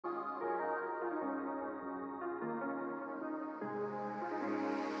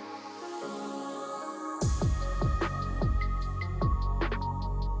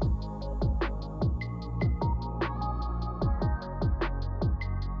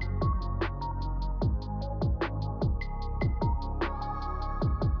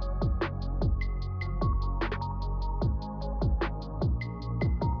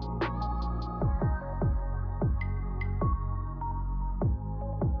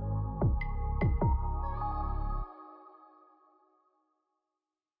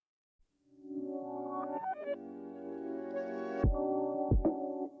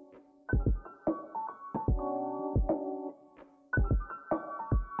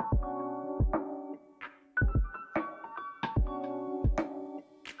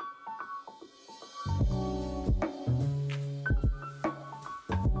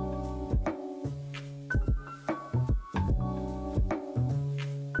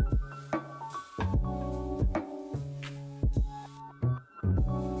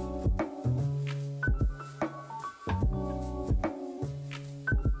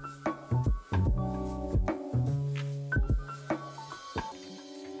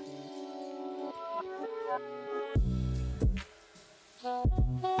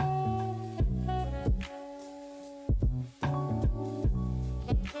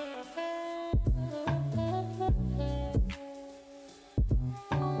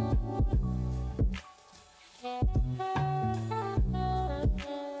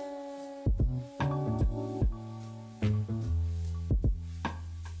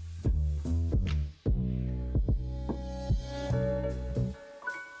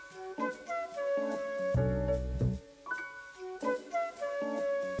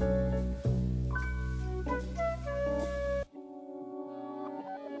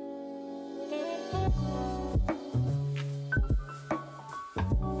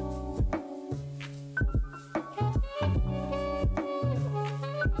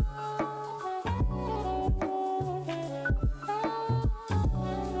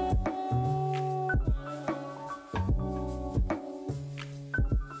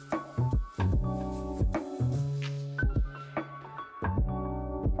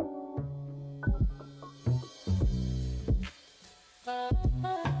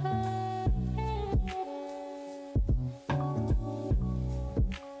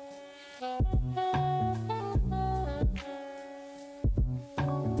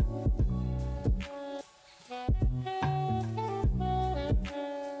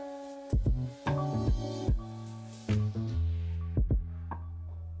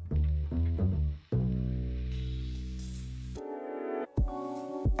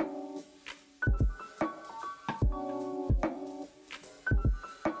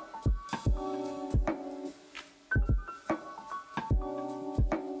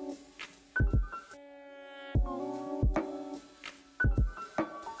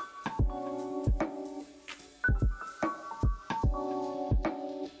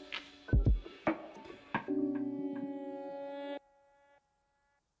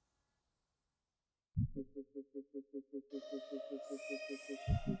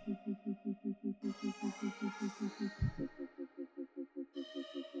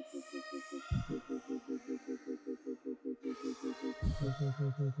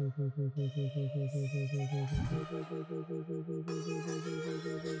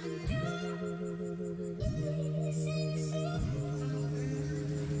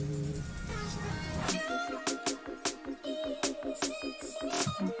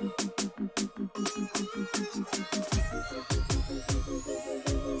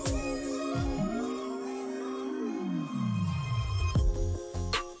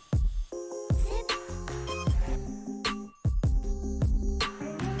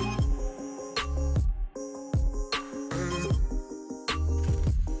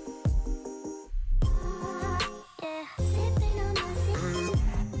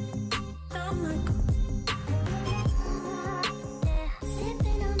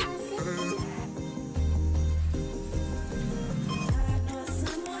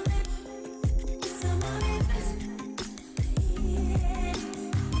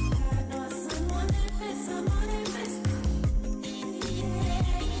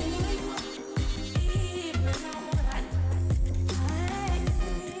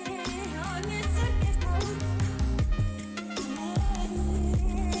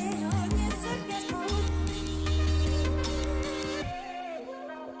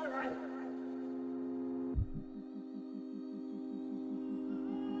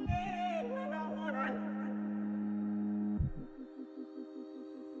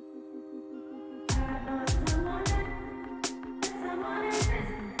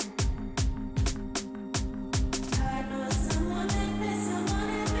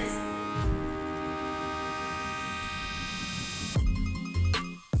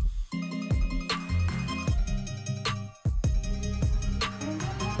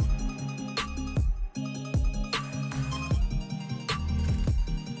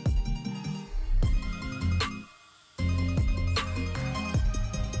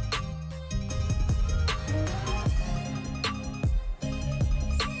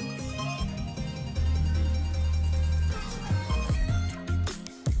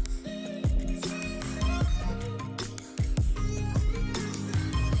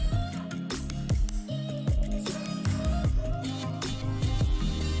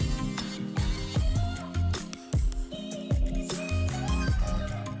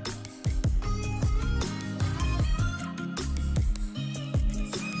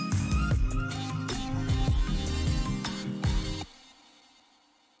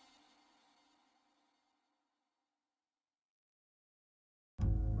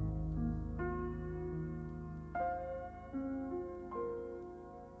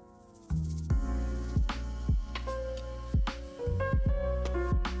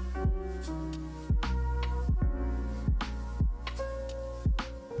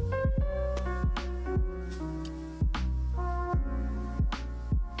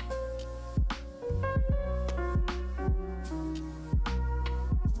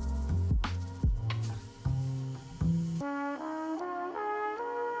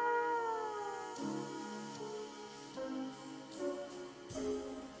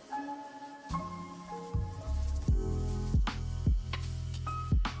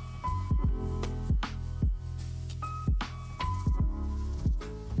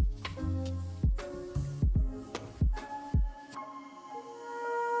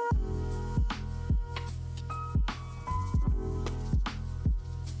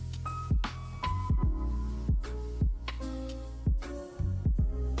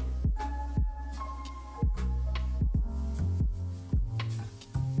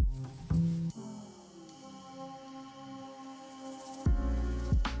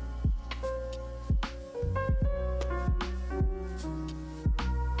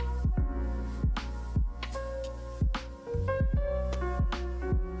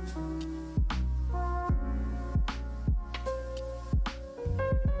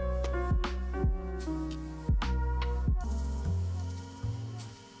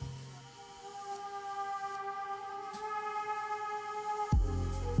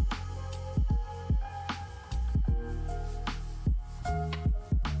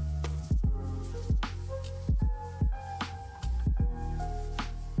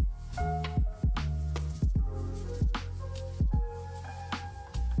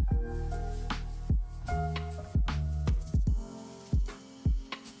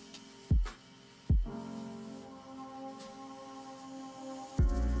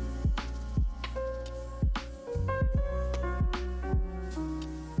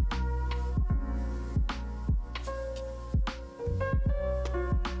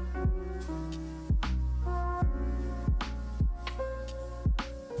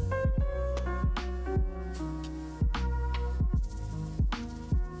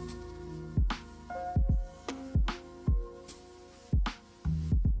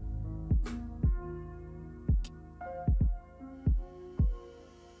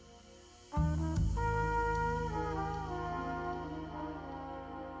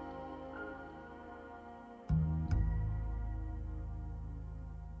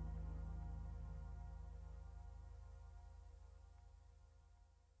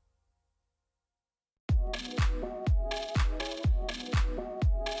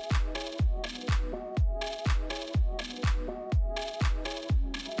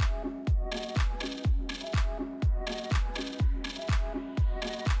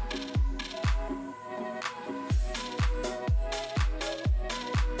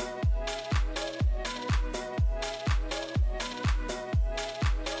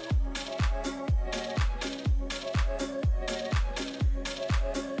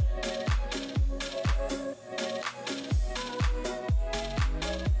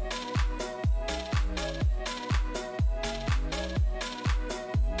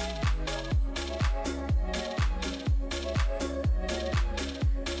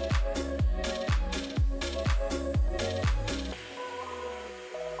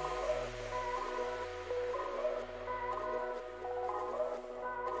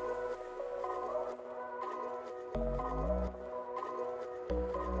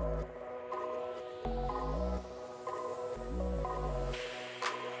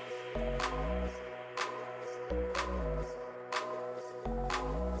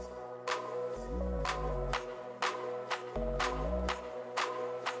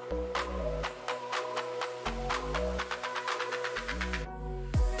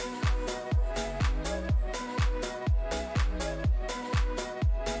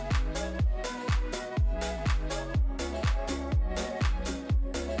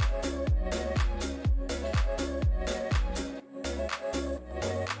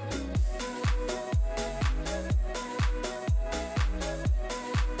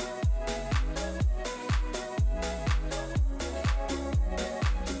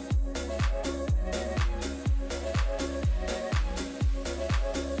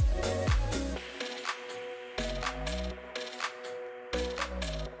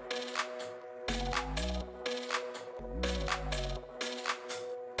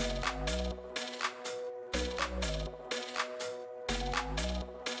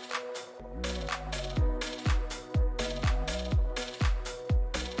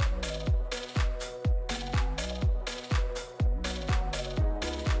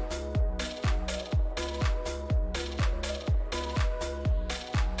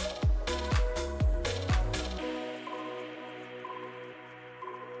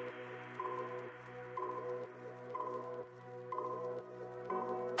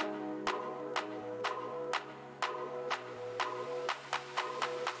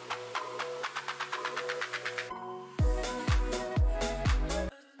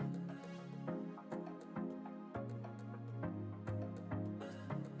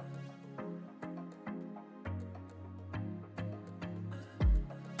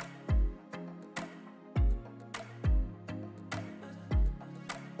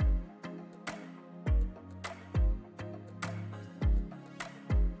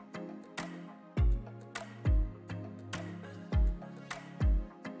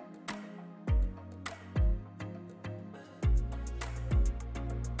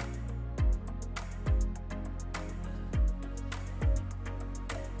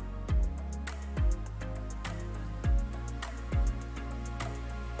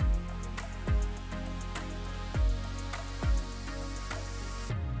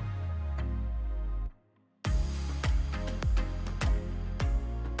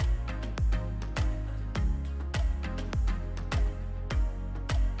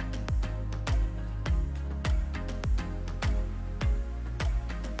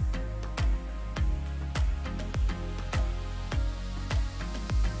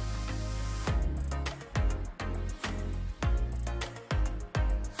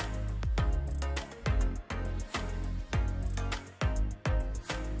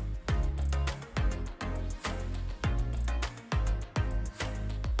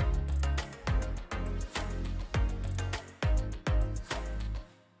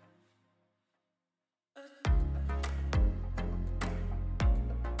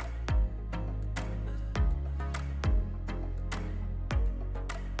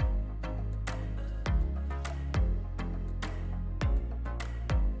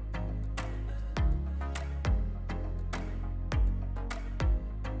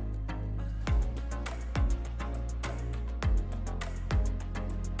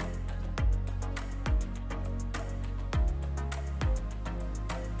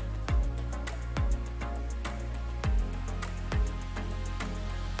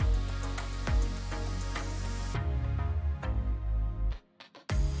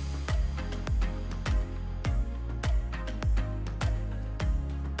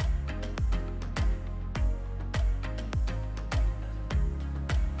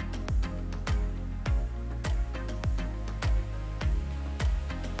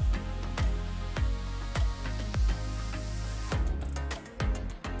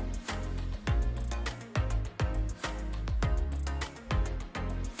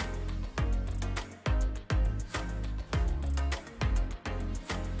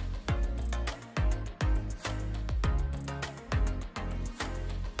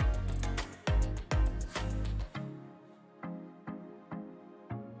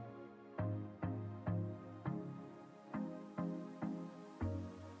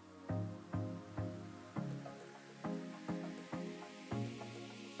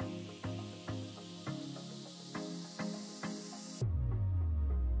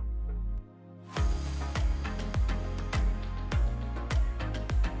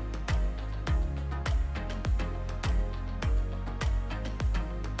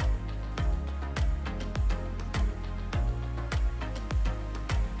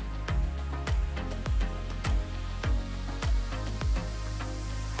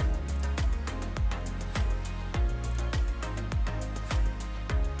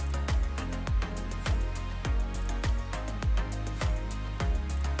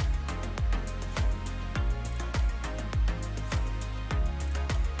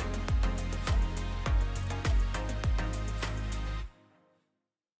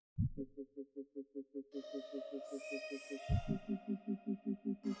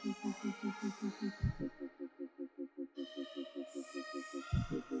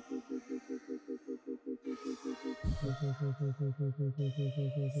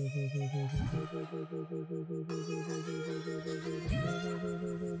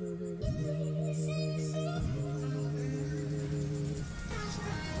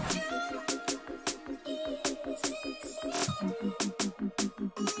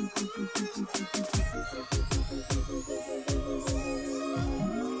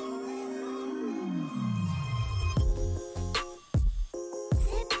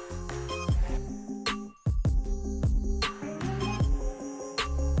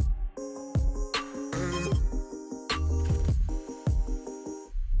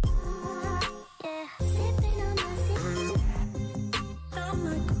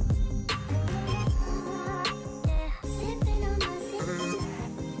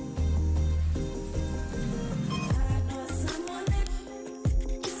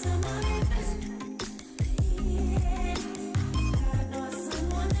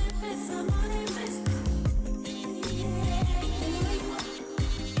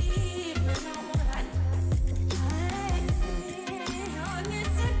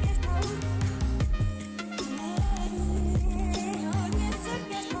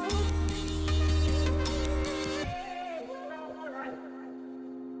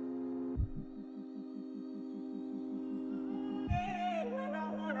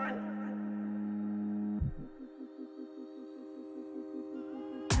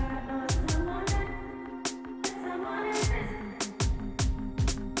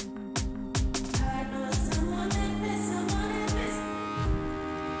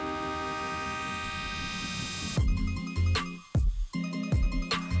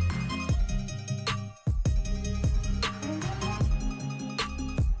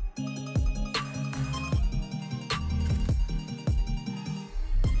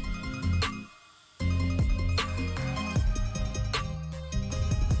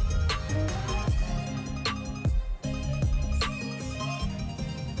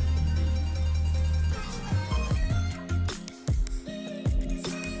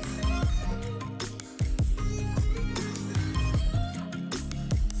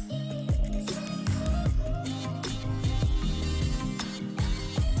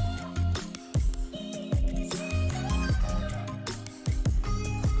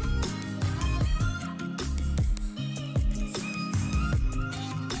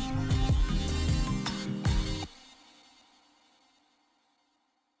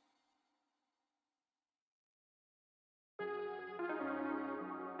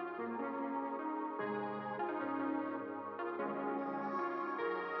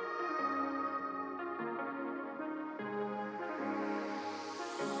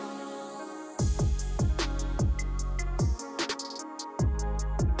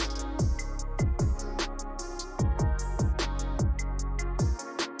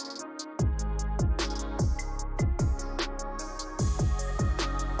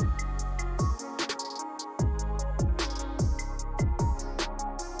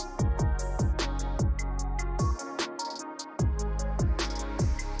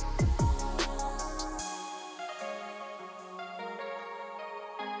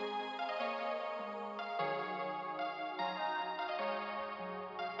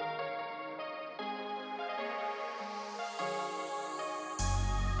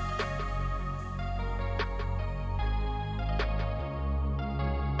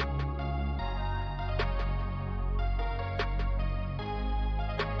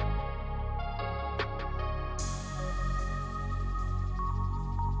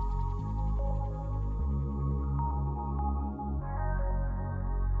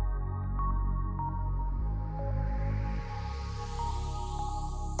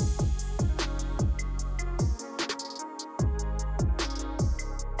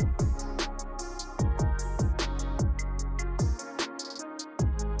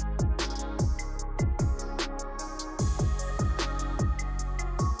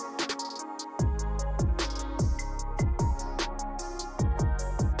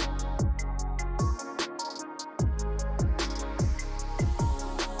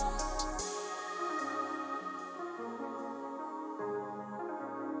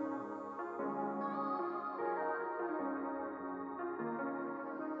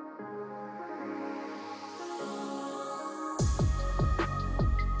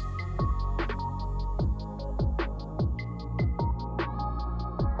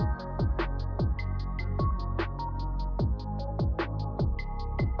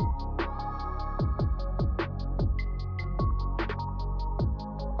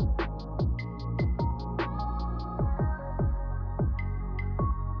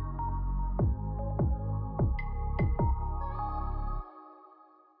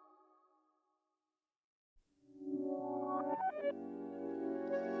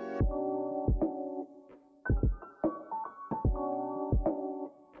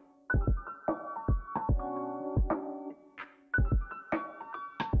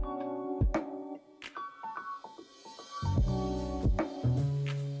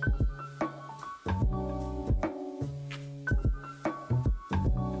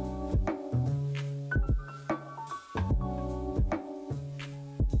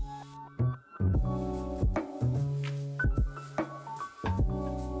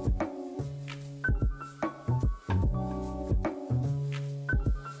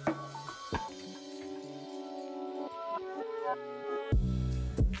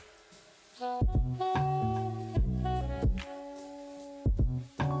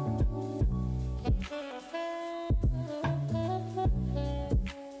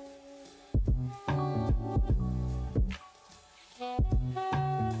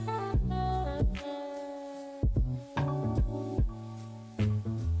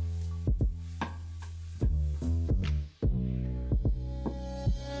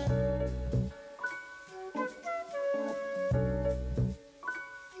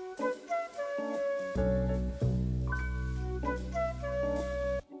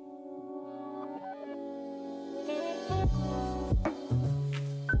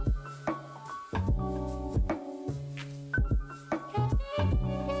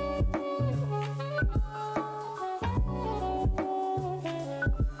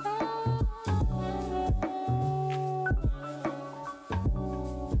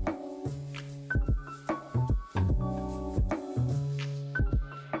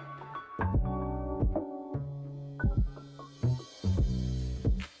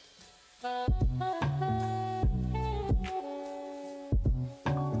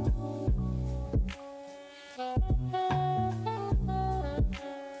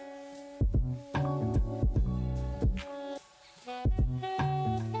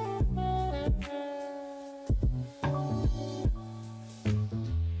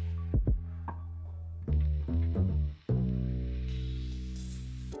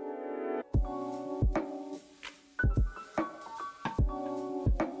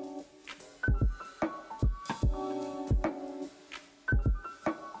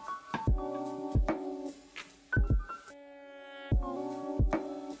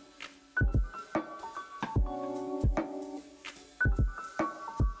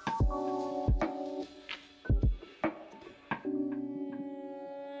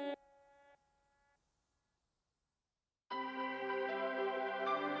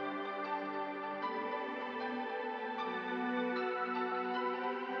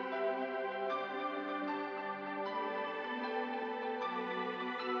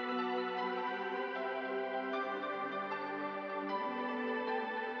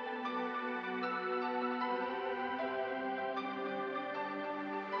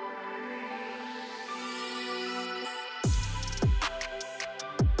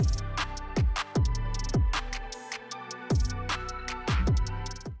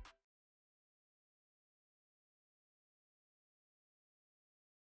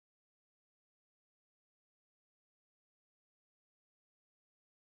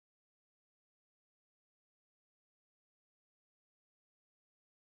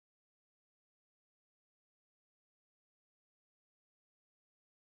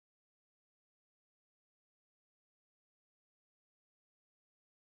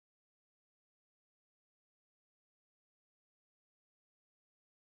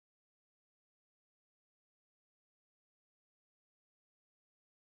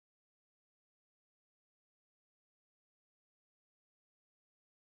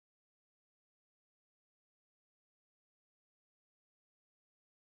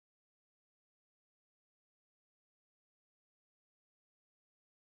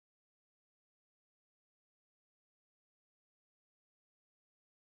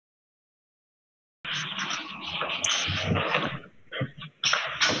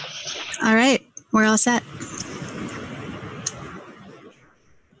All right, we're all set.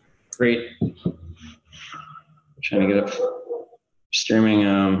 Great. Trying to get up streaming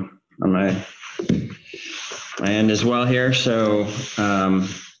on my end as well here. So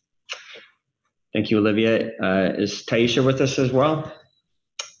thank you, Olivia. Is Taisha with us as well?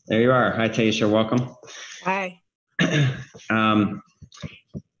 There you are. Hi, Taisha. Welcome. Hi.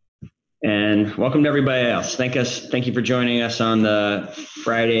 And welcome to everybody else. Thank you for joining us on the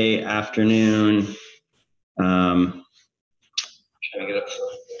Friday afternoon. Trying to get up.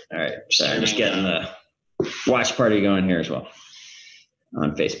 All right, sorry, I'm just getting the watch party going here as well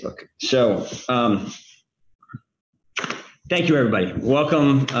on Facebook. So thank you, everybody.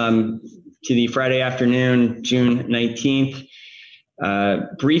 Welcome to the Friday afternoon, June 19th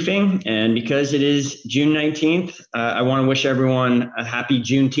briefing. And because it is June 19th, I want to wish everyone a happy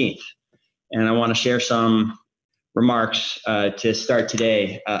Juneteenth. And I want to share some remarks to start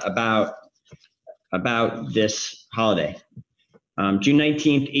today about this holiday. June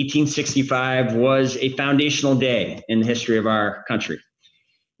 19th, 1865 was a foundational day in the history of our country.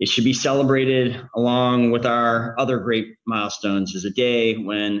 It should be celebrated along with our other great milestones as a day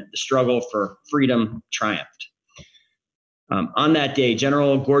when the struggle for freedom triumphed. On that day,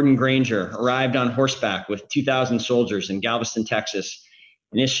 General Gordon Granger arrived on horseback with 2,000 soldiers in Galveston, Texas,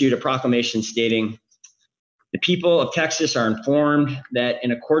 and issued a proclamation stating, "The people of Texas are informed that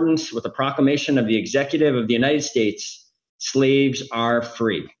in accordance with the proclamation of the Executive of the United States, slaves are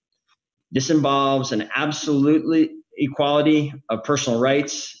free. This involves an absolute equality of personal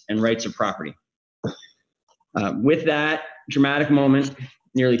rights and rights of property." With that dramatic moment,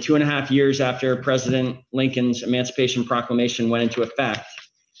 nearly 2.5 years after President Lincoln's Emancipation Proclamation went into effect,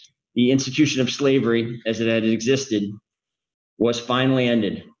 the institution of slavery as it had existed was finally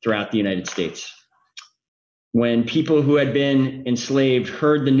ended throughout the United States. When people who had been enslaved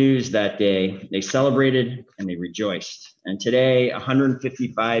heard the news that day, they celebrated and they rejoiced. And today,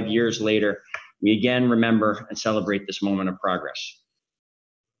 155 years later, we again remember and celebrate this moment of progress.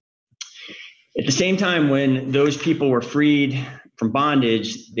 At the same time, when those people were freed from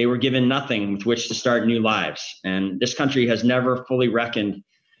bondage, they were given nothing with which to start new lives. And this country has never fully reckoned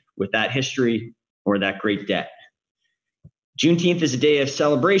with that history or that great debt. Juneteenth is a day of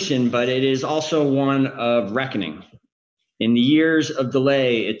celebration, but it is also one of reckoning. In the years of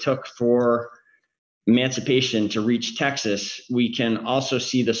delay it took for emancipation to reach Texas, we can also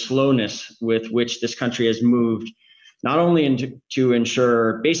see the slowness with which this country has moved, not only to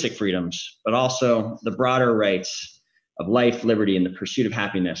ensure basic freedoms, but also the broader rights of life, liberty, and the pursuit of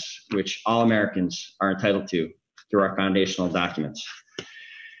happiness, which all Americans are entitled to through our foundational documents.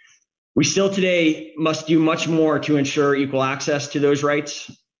 We still today must do much more to ensure equal access to those rights.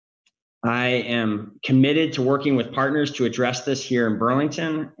 I am committed to working with partners to address this here in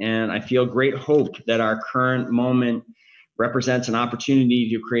Burlington, and I feel great hope that our current moment represents an opportunity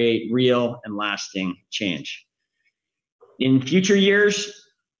to create real and lasting change. In future years,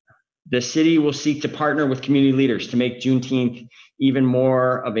 the city will seek to partner with community leaders to make Juneteenth even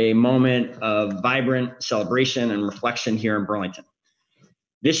more of a moment of vibrant celebration and reflection here in Burlington.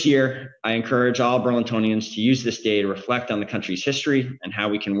 This year, I encourage all Burlingtonians to use this day to reflect on the country's history and how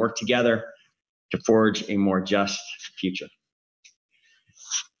we can work together to forge a more just future.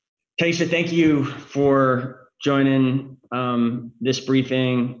 Taisha, thank you for joining this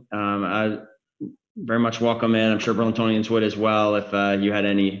briefing. I very much welcome it. I'm sure Burlingtonians would as well if you had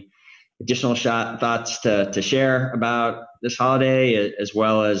any additional thoughts to share about this holiday, as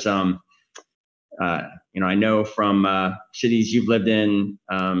well as I know from cities you've lived in,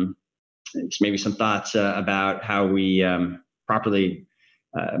 maybe some thoughts about how we properly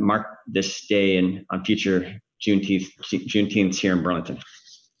mark this day on future Juneteenths here in Burlington.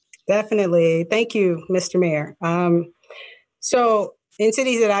 Definitely. Thank you, Mr. Mayor. So in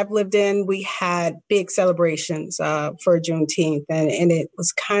cities that I've lived in, we had big celebrations for Juneteenth, and it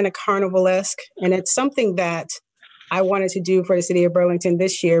was kind of carnivalesque. And it's something that I wanted to do for the city of Burlington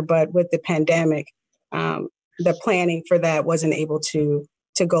this year, but with the pandemic, the planning for that wasn't able to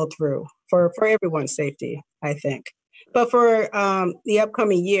go through for everyone's safety, I think. But for the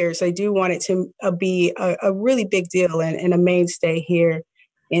upcoming years, I do want it to be a really big deal and a mainstay here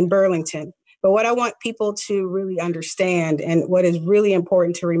in Burlington. But what I want people to really understand, and what is really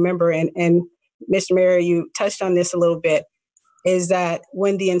important to remember, and Mr. Mayor, you touched on this a little bit, is that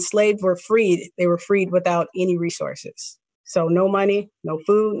when the enslaved were freed, they were freed without any resources. So no money, no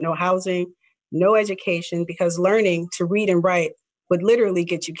food, no housing, no education, because learning to read and write would literally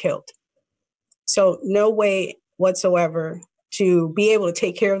get you killed. So no way whatsoever to be able to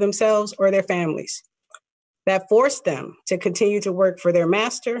take care of themselves or their families. That forced them to continue to work for their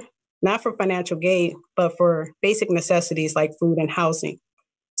master not for financial gain, but for basic necessities like food and housing,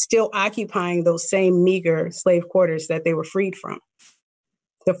 still occupying those same meager slave quarters that they were freed from.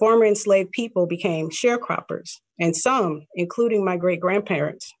 The former enslaved people became sharecroppers, and some, including my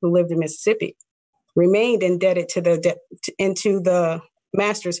great-grandparents who lived in Mississippi, remained indebted into the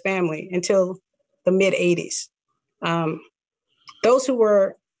master's family until the mid-'80s. Those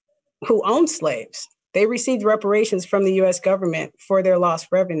who owned slaves, they received reparations from the U.S. government for their lost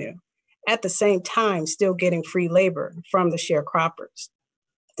revenue, at the same time still getting free labor from the sharecroppers.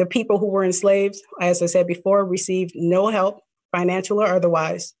 The people who were enslaved, as I said before, received no help, financial or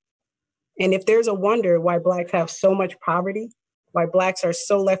otherwise. And if there's a wonder why Blacks have so much poverty, why Blacks are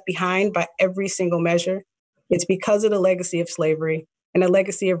so left behind by every single measure, it's because of the legacy of slavery and the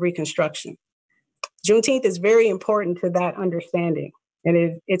legacy of Reconstruction. Juneteenth is very important to that understanding,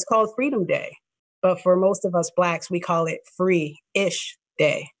 and it's called Freedom Day. But for most of us Blacks, we call it Free-ish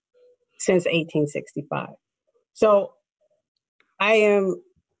Day since 1865. So I am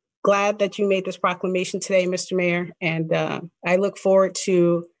glad that you made this proclamation today, Mr. Mayor, and I look forward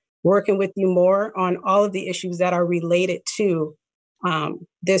to working with you more on all of the issues that are related to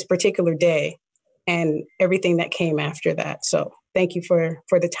this particular day and everything that came after that. So thank you for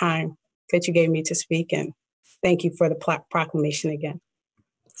the time that you gave me to speak, and thank you for the proclamation again.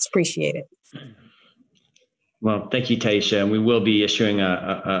 It's appreciated. Well, thank you, Taisha. And we will be issuing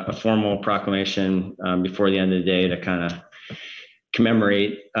a formal proclamation before the end of the day to kind of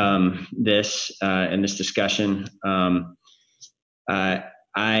commemorate this and this discussion.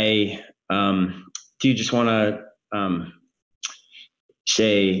 I do just want to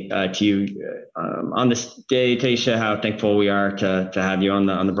say to you on this day, Taisha, how thankful we are to have you on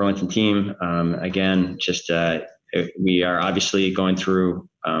the Burlington team. Again, just we are obviously going through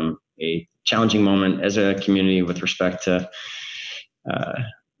a challenging moment as a community with respect to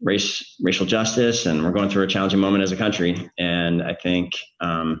racial justice, and we're going through a challenging moment as a country. And I think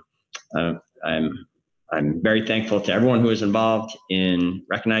I'm very thankful to everyone who was involved in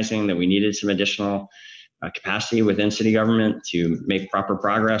recognizing that we needed some additional capacity within city government to make proper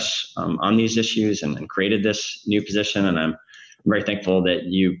progress on these issues, and created this new position. And I'm very thankful that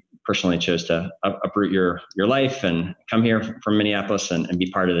you personally chose to uproot your life and come here from Minneapolis and be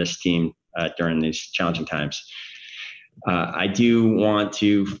part of this team during these challenging times. I do want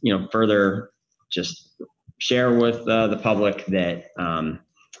to, further just share with the public that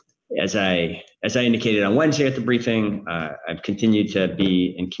as I indicated on Wednesday at the briefing, I've continued to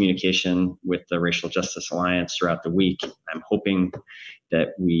be in communication with the Racial Justice Alliance throughout the week. I'm hoping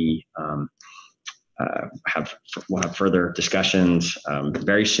that we'll have further discussions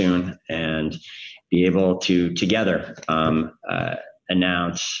very soon and be able to together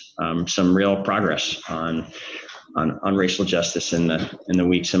announce some real progress on racial justice in the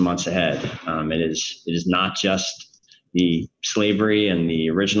weeks and months ahead. It is not just the slavery and the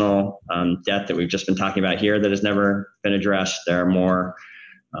original debt that we've just been talking about here that has never been addressed. There are more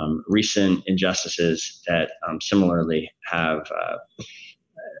recent injustices that similarly have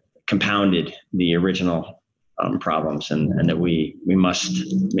compounded the original problems, and that we must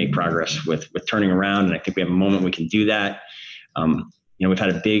make progress with turning around. And I think we have a moment we can do that. We've had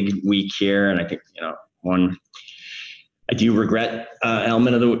a big week here, and I think I do regret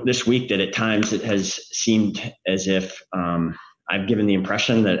element of this week that at times it has seemed as if I've given the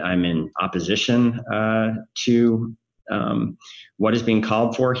impression that I'm in opposition to what is being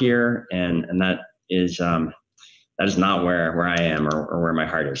called for here, and that is not where I am or where my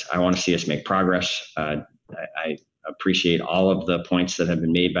heart is. I want to see us make progress. I appreciate all of the points that have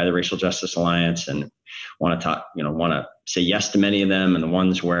been made by the Racial Justice Alliance, and want to say yes to many of them, and the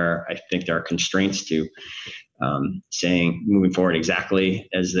ones where I think there are constraints to saying moving forward exactly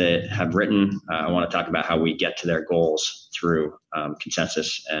as they have written. I want to talk about how we get to their goals through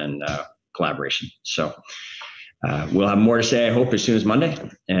consensus and collaboration. So we'll have more to say, I hope, as soon as Monday,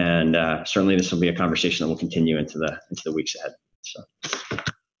 and certainly this will be a conversation that will continue into the weeks ahead. So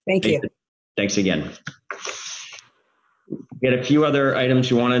thank you. Thanks again. We had a few other items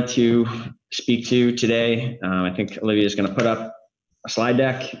you wanted to speak to today. I think Olivia is going to put up a slide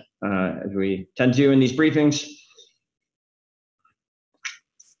deck as we tend to in these briefings.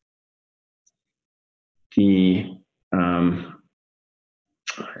 And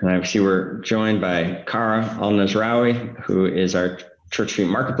I see we're joined by Kara Al-Nazraoui, who is our Church Street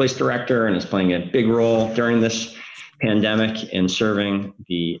Marketplace Director and is playing a big role during this pandemic in serving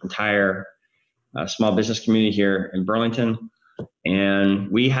the entire small business community here in Burlington. And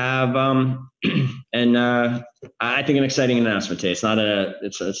we have, I think, an exciting announcement today. It's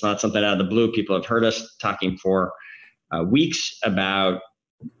not something out of the blue. People have heard us talking for weeks about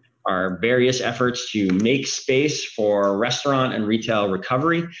our various efforts to make space for restaurant and retail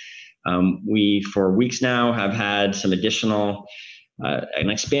recovery. We, for weeks now, have had some additional, an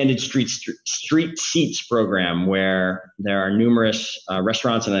expanded street seats program where there are numerous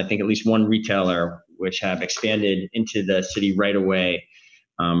restaurants and I think at least one retailer which have expanded into the city right away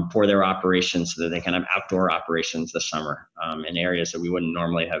for their operations so that they can have outdoor operations this summer in areas that we wouldn't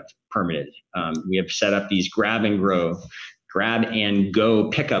normally have permitted. We have set up these grab and go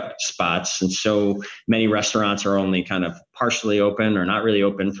pickup spots. And so many restaurants are only kind of partially open or not really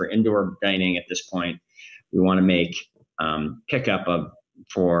open for indoor dining at this point. We want to make pickup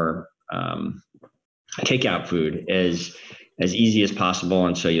for takeout food as easy as possible.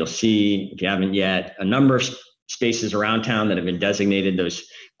 And so you'll see, if you haven't yet, a number of spaces around town that have been designated those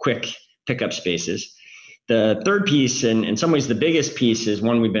quick pickup spaces. The third piece, and in some ways the biggest piece, is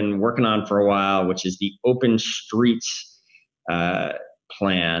one we've been working on for a while, which is the open streets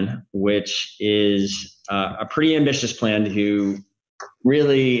plan, which is a pretty ambitious plan to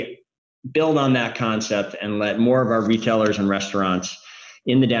really build on that concept and let more of our retailers and restaurants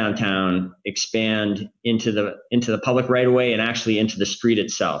in the downtown expand into the public right away and actually into the street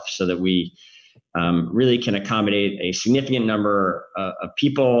itself, so that we really can accommodate a significant number of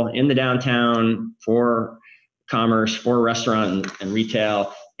people in the downtown for commerce, for restaurant and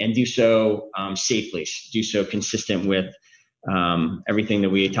retail, and do so safely, do so consistent with everything that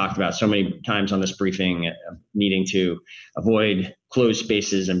we talked about so many times on this briefing, needing to avoid closed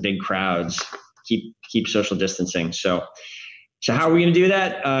spaces and big crowds, keep social distancing. So how are we going to do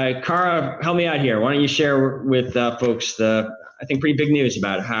that? Cara, help me out here. Why don't you share with folks I think pretty big news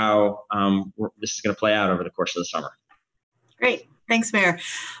about how this is going to play out over the course of the summer. Great. Thanks, Mayor.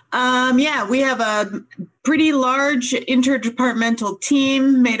 We have a pretty large interdepartmental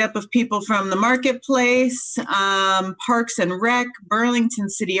team made up of people from the marketplace, Parks and Rec, Burlington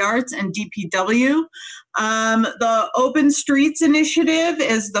City Arts, and DPW. The Open Streets Initiative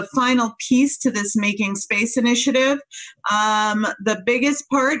is the final piece to this Making Space initiative. The biggest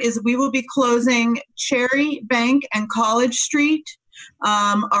part is we will be closing Cherry, Bank, and College Street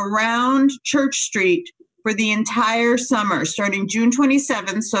around Church Street for the entire summer, starting June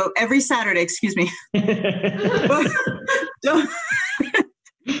 27th. So every Saturday, excuse me. don't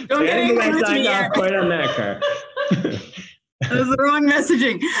get angry with me yet. Quite on that, Cara. That was the wrong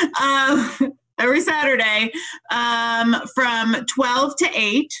messaging. Every Saturday from 12 to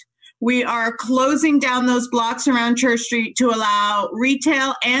 8. We are closing down those blocks around Church Street to allow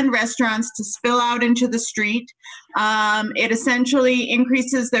retail and restaurants to spill out into the street. It essentially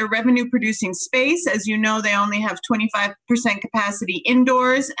increases their revenue producing space. As you know, they only have 25% capacity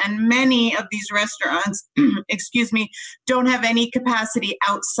indoors, and many of these restaurants, don't have any capacity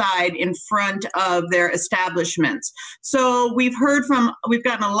outside in front of their establishments. So we've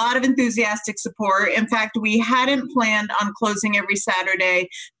gotten a lot of enthusiastic support. In fact, we hadn't planned on closing every Saturday,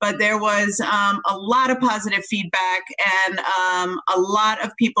 but there was a lot of positive feedback and a lot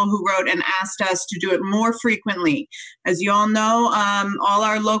of people who wrote and asked us to do it more frequently. As you all know, all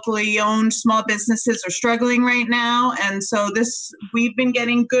our locally owned small businesses are struggling right now, and so we've been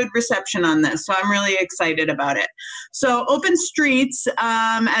getting good reception on this. So I'm really excited about it. So Open Streets,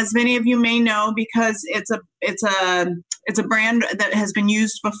 as many of you may know, because it's a brand that has been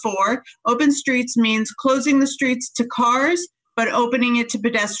used before. Open Streets means closing the streets to cars, but opening it to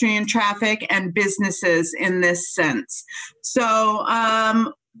pedestrian traffic and businesses in this sense. So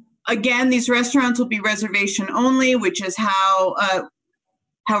again, these restaurants will be reservation only, which is how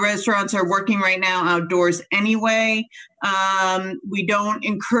restaurants are working right now outdoors anyway. We don't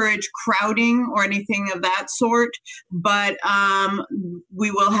encourage crowding or anything of that sort, but we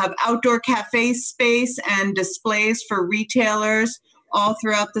will have outdoor cafe space and displays for retailers all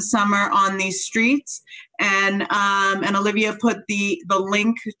throughout the summer on these streets. And Olivia put the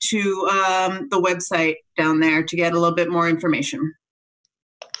link to the website down there to get a little bit more information.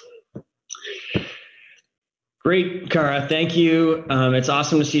 Great, Cara. Thank you. It's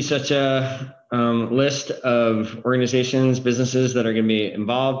awesome to see such a list of organizations, businesses that are going to be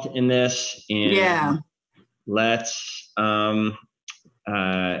involved in this. And yeah.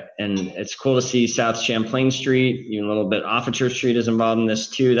 And it's cool to see South Champlain Street, even a little bit off of Church Street, is involved in this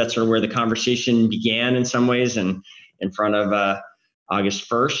too. That's sort of where the conversation began in some ways, and in front of August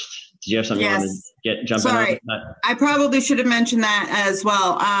 1st. Did you have something you wanted to jump Sorry, in on that? I probably should have mentioned that as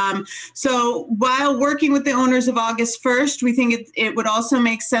well. So while working with the owners of August 1st, we think it would also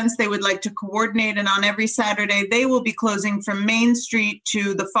make sense. They would like to coordinate, and on every Saturday, they will be closing from Main Street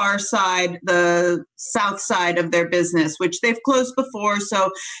to the far side, the south side of their business, which they've closed before.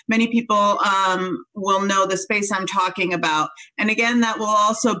 So many people will know the space I'm talking about. And again, that will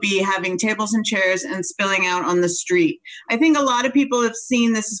also be having tables and chairs and spilling out on the street. I think a lot of people have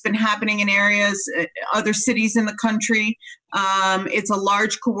seen this has been happening in areas, other cities in the country. It's a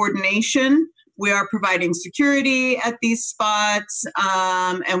large coordination. We are providing security at these spots,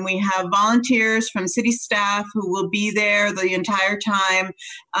 and we have volunteers from city staff who will be there the entire time.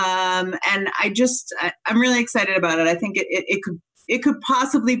 And I'm really excited about it. I think it could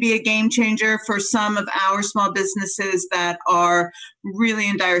possibly be a game changer for some of our small businesses that are really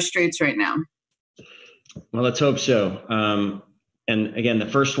in dire straits right now. Well, let's hope so. And again, the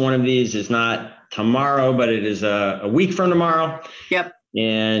first one of these is not tomorrow, but it is a week from tomorrow. Yep.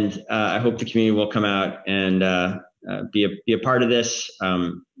 And I hope the community will come out and be a part of this.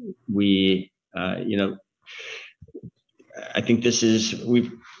 I think this is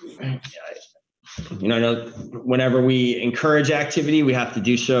I know whenever we encourage activity, we have to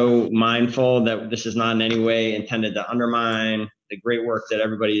do so mindful that this is not in any way intended to undermine the great work that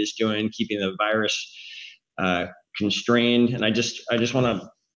everybody is doing, keeping the virus constrained. And I just want to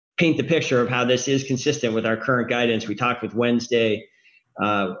paint the picture of how this is consistent with our current guidance. We talked with Wednesday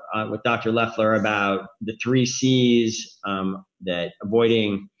with Dr. Leffler about the 3 C's, that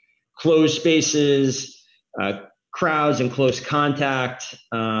avoiding closed spaces, crowds, and close contact.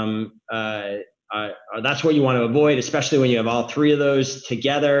 That's what you want to avoid, especially when you have all 3 of those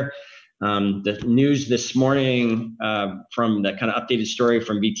together. The news this morning from the kind of updated story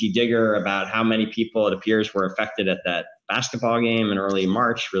from BT Digger about how many people it appears were affected at that basketball game in early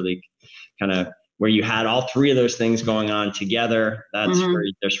March, really kind of where you had all 3 of those things going on together. That's where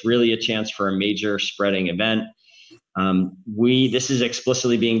there's really a chance for a major spreading event. This is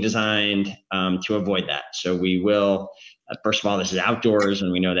explicitly being designed to avoid that. So we will, first of all, this is outdoors,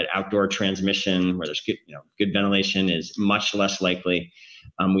 and we know that outdoor transmission where there's good ventilation is much less likely.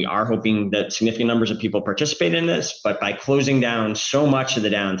 We are hoping that significant numbers of people participate in this, but by closing down so much of the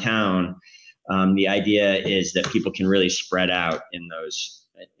downtown, the idea is that people can really spread out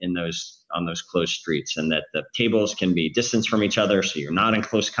on those closed streets, and that the tables can be distanced from each other, so you're not in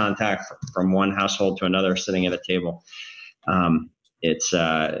close contact from one household to another sitting at a table. I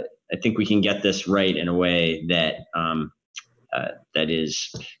think we can get this right in a way that that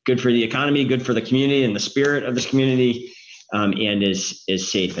is good for the economy, good for the community and the spirit of this community, and is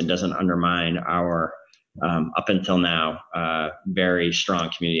safe and doesn't undermine our up until now very strong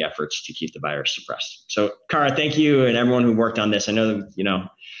community efforts to keep the virus suppressed. So, Cara, thank you, and everyone who worked on this. I know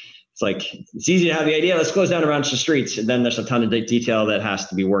it's easy to have the idea, let's close down a bunch of streets, and then there's a ton of detail that has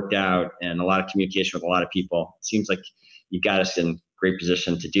to be worked out and a lot of communication with a lot of people. It seems like you've got us in great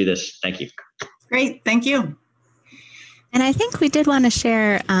position to do this. Thank you. Great, thank you. And I think we did want to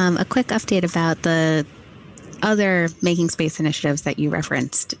share a quick update about the other Making Space initiatives that you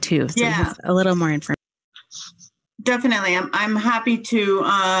referenced too. So we have a little more information. Definitely. I'm happy to,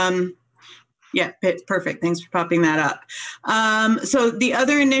 perfect. Thanks for popping that up. So the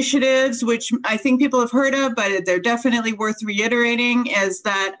other initiatives, which I think people have heard of, but they're definitely worth reiterating, is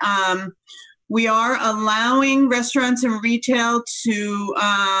that we are allowing restaurants and retail to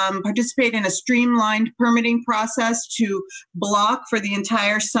participate in a streamlined permitting process to block for the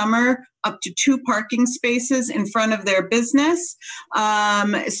entire summer up to 2 parking spaces in front of their business,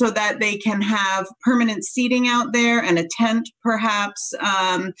 so that they can have permanent seating out there and a tent perhaps.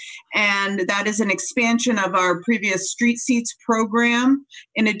 And that is an expansion of our previous Street Seats program.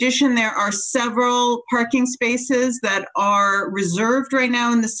 In addition, there are several parking spaces that are reserved right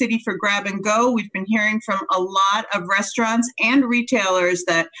now in the city for grab and go. We've been hearing from a lot of restaurants and retailers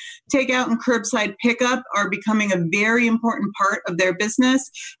that takeout and curbside pickup are becoming a very important part of their business,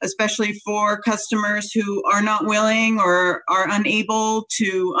 especially for customers who are not willing or are unable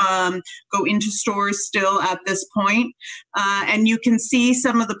to go into stores still at this point. And you can see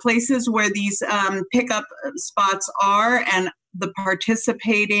some of the places where these pickup spots are, and the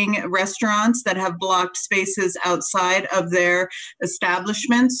participating restaurants that have blocked spaces outside of their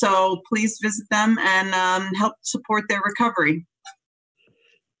establishment. So please visit them and help support their recovery.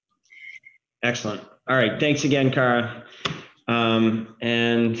 Excellent. All right. Thanks again, Cara.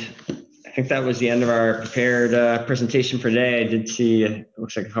 And I think that was the end of our prepared presentation for today. I did see, it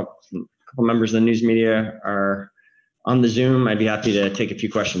looks like a couple members of the news media are on the Zoom. I'd be happy to take a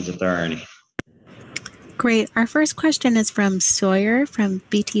few questions if there are any. Great. Our first question is from Sawyer from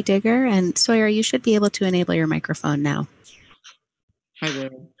BT Digger. And Sawyer, you should be able to enable your microphone now. Hi there.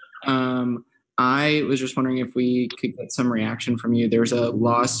 I was just wondering if we could get some reaction from you. There's a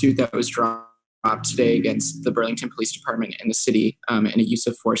lawsuit that was dropped today against the Burlington Police Department and the city in a use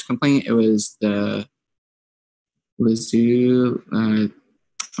of force complaint. It was the Lizu, I'm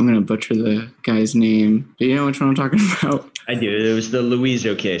going to butcher the guy's name. Do you know which one I'm talking about? I do. It was the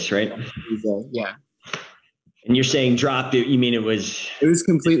Louiso case, right? Yeah. And you're saying dropped it, you mean it was... It was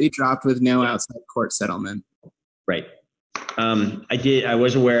completely dropped with no outside court settlement. Right. I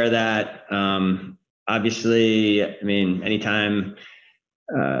was aware of that. Obviously, I mean, anytime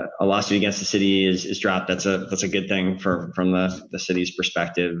a lawsuit against the city is dropped, that's a good thing from the city's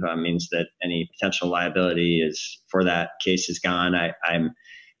perspective. Means that any potential liability for that case is gone.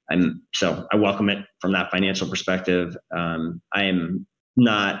 So I welcome it from that financial perspective. I am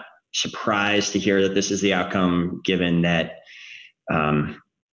not surprised to hear that this is the outcome, given that,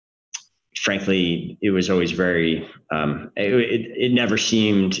 frankly, it was always very, it never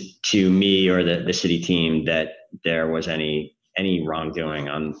seemed to me or the city team that there was any wrongdoing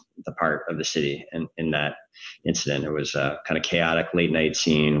on the part of the city in that incident. It was a kind of chaotic late night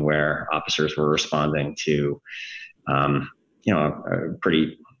scene where officers were responding to, a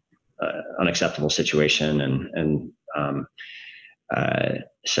pretty unacceptable situation.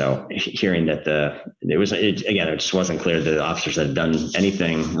 So hearing that it just wasn't clear that the officers had done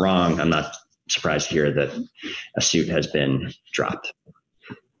anything wrong. I'm not surprised to hear that a suit has been dropped.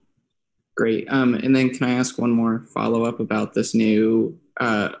 Great. And then can I ask one more follow-up about this new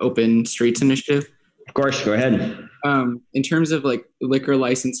open streets initiative? Of course, go ahead. In terms of like liquor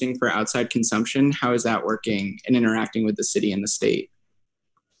licensing for outside consumption, how is that working and interacting with the city and the state?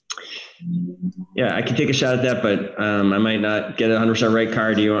 Yeah, I can take a shot at that, but I might not get 100% right.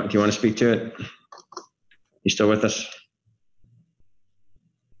 Car, do you want to speak to it? You still with us?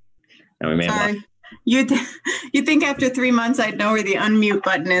 No, we may have. Sorry. You think after 3 months I'd know where the unmute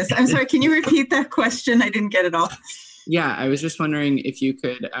button is? I'm sorry. Can you repeat that question? I didn't get it all. Yeah, I was just wondering if you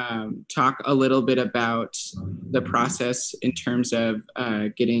could talk a little bit about the process in terms of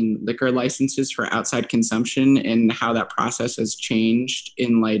getting liquor licenses for outside consumption and how that process has changed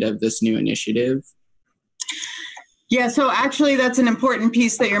in light of this new initiative. Yeah, so actually that's an important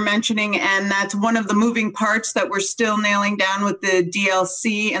piece that you're mentioning, and that's one of the moving parts that we're still nailing down with the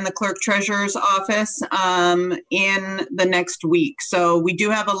DLC and the clerk treasurer's office in the next week. So we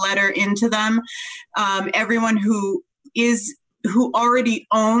do have a letter into them. Everyone who already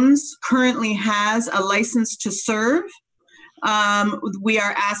currently has a license to serve. We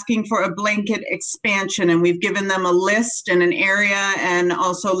are asking for a blanket expansion, and we've given them a list and an area, and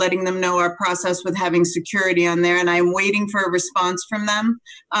also letting them know our process with having security on there. And I'm waiting for a response from them.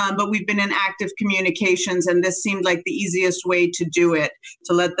 But we've been in active communications, and this seemed like the easiest way to do it,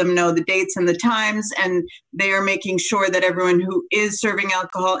 to let them know the dates and the times. And they are making sure that everyone who is serving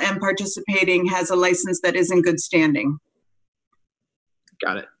alcohol and participating has a license that is in good standing.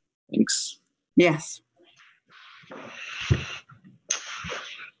 Got it. Thanks. Yes.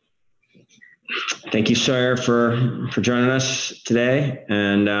 Thank you, Sawyer, for joining us today.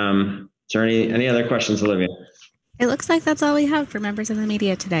 And is there any other questions, Olivia? It looks like that's all we have for members of the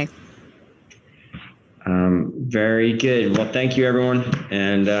media today. Very good. Well, thank you, everyone,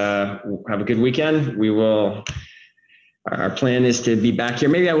 and have a good weekend. Our plan is to be back here.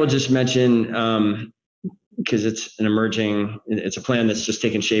 Maybe I will just mention, because it's a plan that's just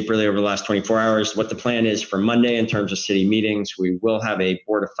taken shape really over the last 24 hours. What the plan is for Monday in terms of city meetings, we will have a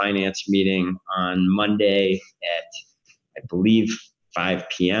Board of Finance meeting on Monday at, I believe, 5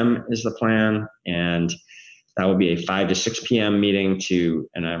 p.m. is the plan. And that will be a 5 to 6 p.m. meeting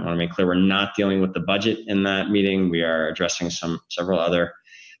and I want to make clear, we're not dealing with the budget in that meeting. We are addressing several other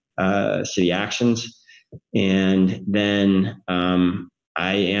city actions. And then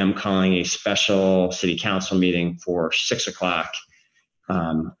I am calling a special city council meeting for 6 o'clock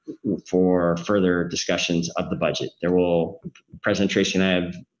for further discussions of the budget. President Tracy and I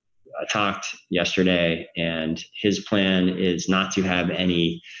have talked yesterday, and his plan is not to have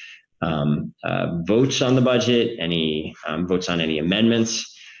any votes on the budget, any votes on any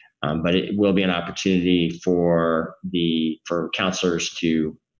amendments, but it will be an opportunity for councilors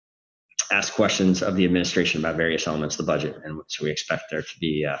to ask questions of the administration about various elements of the budget. And so we expect there to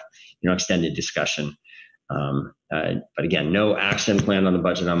be extended discussion. But again, no action planned on the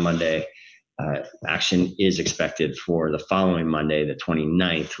budget on Monday. Action is expected for the following Monday, the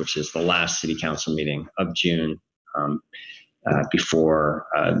 29th, which is the last city council meeting of June, before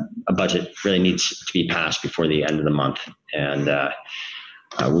a budget really needs to be passed before the end of the month. And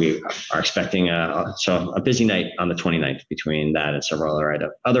we are expecting a busy night on the 29th between that and several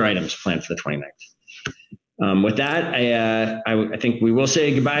other items planned for the 29th. With that, I think we will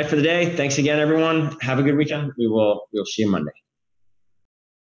say goodbye for the day. Thanks again, everyone. Have a good weekend. We'll see you Monday.